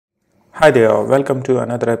Hi there, welcome to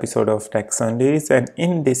another episode of Dax Sundays, and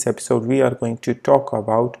in this episode we are going to talk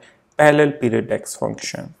about parallel period dax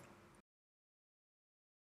function.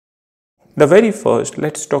 The very first,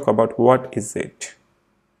 let's talk about what is it.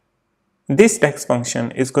 This dax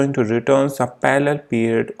function is going to return a parallel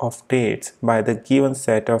period of dates by the given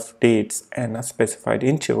set of dates and a specified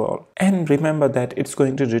interval. And remember that it's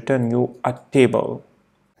going to return you a table.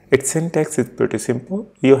 Its syntax is pretty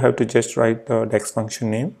simple. You have to just write the dax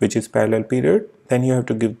function name, which is parallel period. Then you have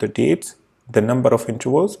to give the dates, the number of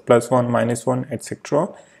intervals, +1, -1, etc.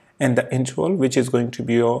 and the interval, which is going to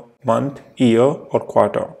be your month, year or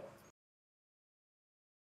quarter.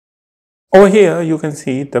 Over here, you can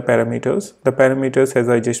see the parameters. The parameters, as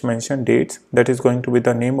I just mentioned, dates, that is going to be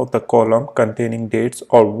the name of the column containing dates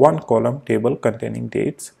or one column table containing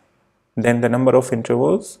dates. Then the number of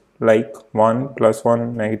intervals like 1,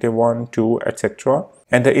 +1, -1, 2, etc.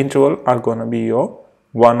 And the interval are gonna be your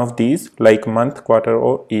one of these like month, quarter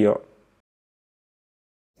or year.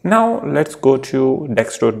 Now let's go to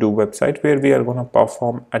dax.do website where we are gonna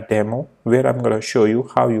perform a demo where I'm gonna show you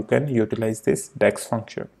how you can utilize this dax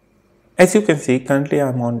function. As you can see, currently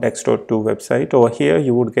I'm on dax.do website. Over here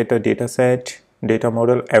you would get a data set, data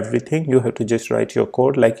model, everything. You have to just write your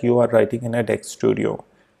code like you are writing in a Dax Studio.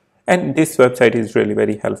 And this website is really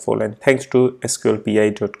very helpful, and thanks to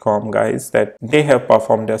sqlpi.com guys that they have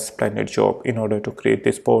performed a splendid job in order to create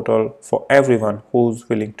this portal for everyone who's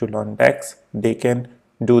willing to learn Dax. They can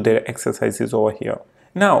do their exercises over here.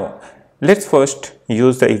 Now let's first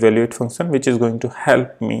use the evaluate function, which is going to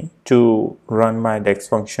help me to run my dax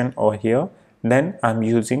function over here. Then I'm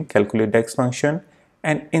using calculate dax function,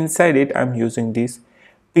 and inside it I'm using this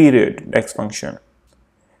period dax function.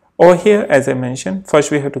 Over here, as I mentioned,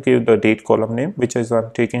 first we have to give the date column name, which is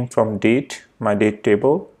I'm taking from date, my date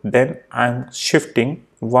table. Then I'm shifting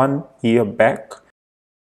 1 year back.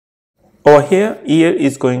 Over here, year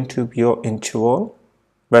is going to be your interval,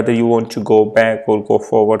 whether you want to go back or go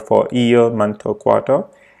forward for year, month or quarter.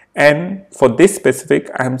 And for this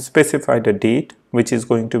specific, I'm specified a date, which is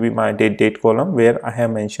going to be my date column, where I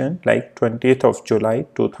have mentioned like 20th of July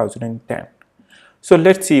 2010. So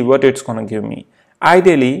let's see what it's going to give me.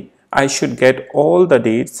 Ideally, I should get all the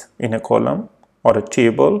dates in a column or a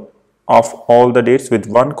table of all the dates with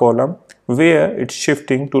one column where it's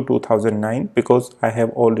shifting to 2009 because I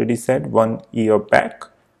have already said 1 year back.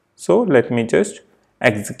 So let me just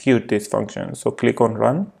execute this function. So click on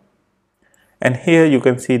run, and here you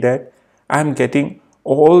can see that I'm getting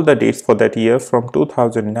all the dates for that year from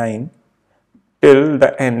 2009 till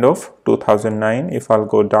the end of 2009. If I'll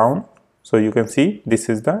go down, so you can see this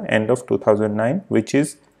is the end of 2009, which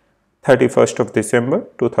is 31st of December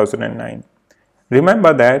 2009.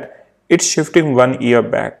 Remember that it's shifting 1 year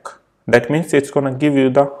back. That means it's going to give you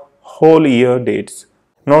the whole year dates,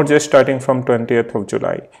 not just starting from 20th of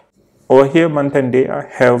July. Over here, month and day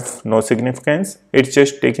have no significance. It's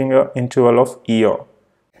just taking an interval of year.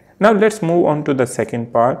 Now let's move on to the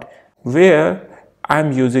second part where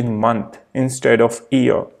I'm using month instead of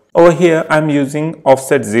year. Over here, I'm using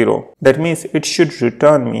offset 0. That means it should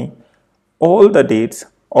return me all the dates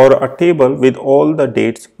or a table with all the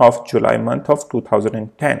dates of July month of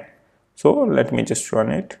 2010. So let me just run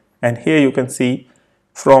it. And here you can see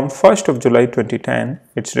from 1st of July 2010,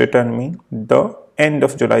 it's returned me the end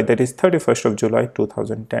of July, that is 31st of July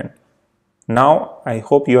 2010. Now I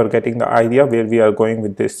hope you are getting the idea where we are going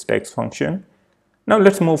with this dax function. Now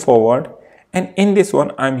let's move forward. And in this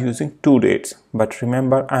one, I'm using two dates, but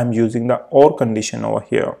remember I'm using the OR condition over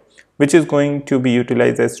here, which is going to be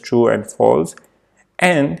utilized as true and false.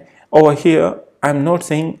 And over here, I'm not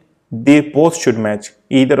saying they both should match,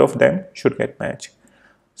 either of them should get match.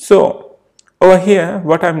 So over here,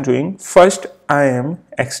 what I'm doing, first I am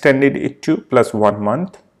extended it to +1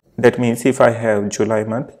 month. That means if I have July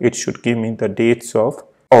month, it should give me the dates of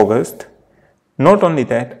August. Not only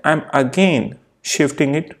that, I'm again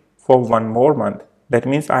shifting it for one more month. That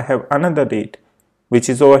means I have another date which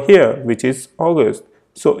is over here, which is August.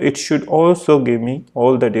 So it should also give me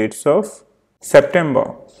all the dates of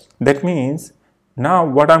September. That means now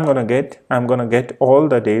what I'm gonna get, I'm gonna get all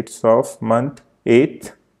the dates of month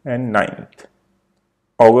 8th and 9th,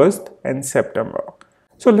 August and September.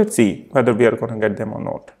 So let's see whether we are gonna get them or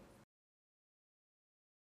not.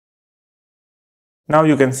 Now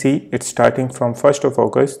you can see it's starting from 1st of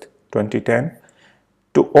August 2010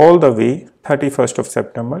 to all the way 31st of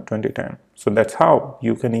September 2010. So that's how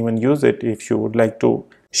you can even use it if you would like to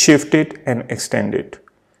shift it and extend it.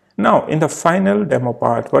 Now in the final demo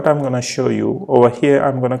part, what I'm going to show you over here,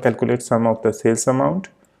 I'm going to calculate some of the sales amount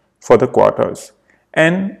for the quarters.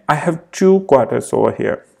 And I have two quarters over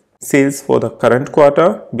here. sales for the current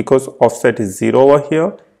quarter because offset is 0 over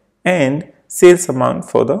here, and sales amount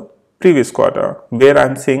for the previous quarter where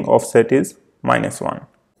I'm saying offset is -1.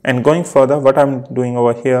 And going further, what I'm doing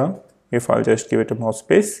over here, if I'll just give it a more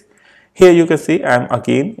space, here you can see I'm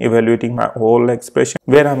again evaluating my whole expression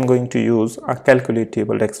where I'm going to use a calculate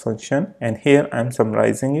table DAX function, and here I'm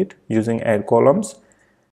summarizing it using add columns.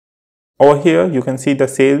 Over here you can see the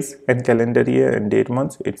sales and calendar year and date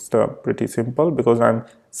months. It's pretty simple because I'm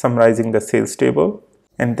summarizing the sales table,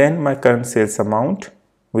 and then my current sales amount,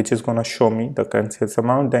 which is going to show me the current sales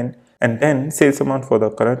amount, and then sales amount for the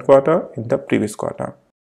current quarter in the previous quarter.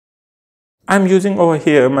 I'm using over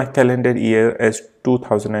here my calendar year as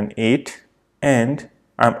 2008, and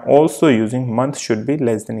I'm also using month should be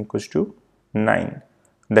less than equals to 9.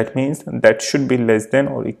 That means that should be less than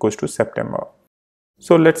or equals to September.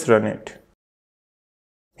 So let's run it.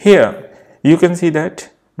 Here you can see that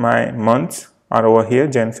my months are over here,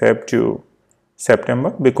 Jan, Feb to September,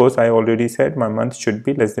 because I already said my month should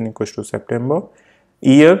be less than equals to September.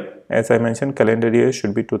 Year, as I mentioned, calendar year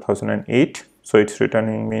should be 2008, so it's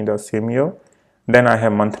returning me the same year. Then I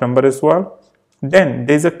have month number as well. Then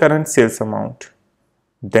there is a current sales amount.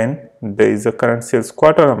 Then there is a current sales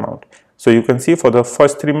quarter amount. So you can see for the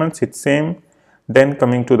first 3 months it's same. Then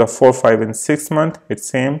coming to the 4, 5 and 6 month, it's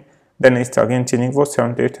same. Then it's again changing for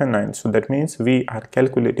 7, 8 and 9. So that means we are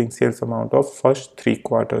calculating sales amount of first 3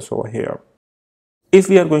 quarters over here. If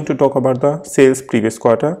we are going to talk about the sales previous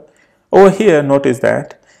quarter, over here notice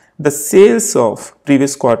that the sales of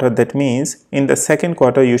previous quarter, that means in the second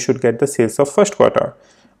quarter you should get the sales of first quarter.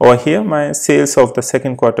 Over here my sales of the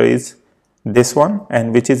second quarter is this one,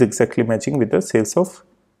 and which is exactly matching with the sales of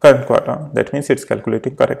current quarter. That means it's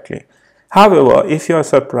calculating correctly. However, if you are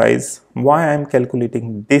surprised why I am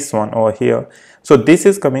calculating this one over here, so this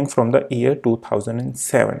is coming from the year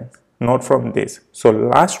 2007, not from this. So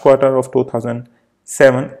last quarter of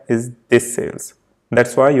 2007 is this sales.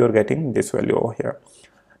 That's why you are getting this value over here.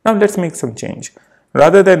 Now let's make some change.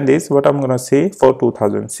 Rather than this, what I'm going to say for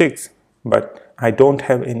 2006, but I don't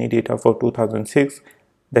have any data for 2006.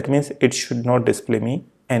 That means it should not display me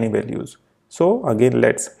any values. So again,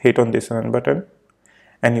 let's hit on this run button,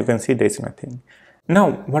 and you can see there's nothing.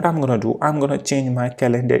 Now what I'm going to do, I'm going to change my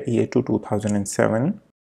calendar year to 2007.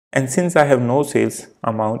 And since I have no sales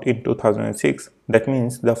amount in 2006, that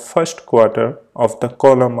means the first quarter of the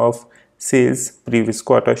column of sales previous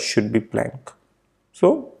quarter should be blank.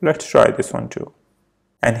 So let's try this one too.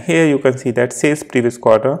 And here you can see that sales previous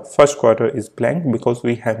quarter, first quarter is blank because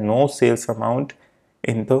we have no sales amount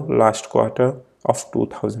in the last quarter of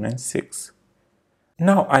 2006.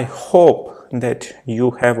 Now I hope that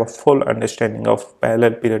you have a full understanding of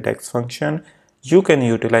parallel period DAX function. You can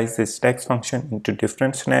utilize this DAX function into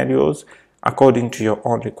different scenarios according to your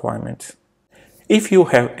own requirements. If you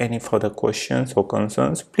have any further questions or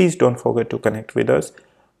concerns, please don't forget to connect with us.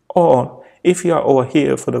 Or if you are over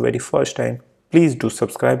here for the very first time, please do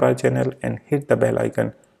subscribe our channel and hit the bell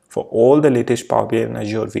icon for all the latest Power BI and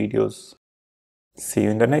Azure videos. See you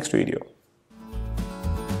in the next video.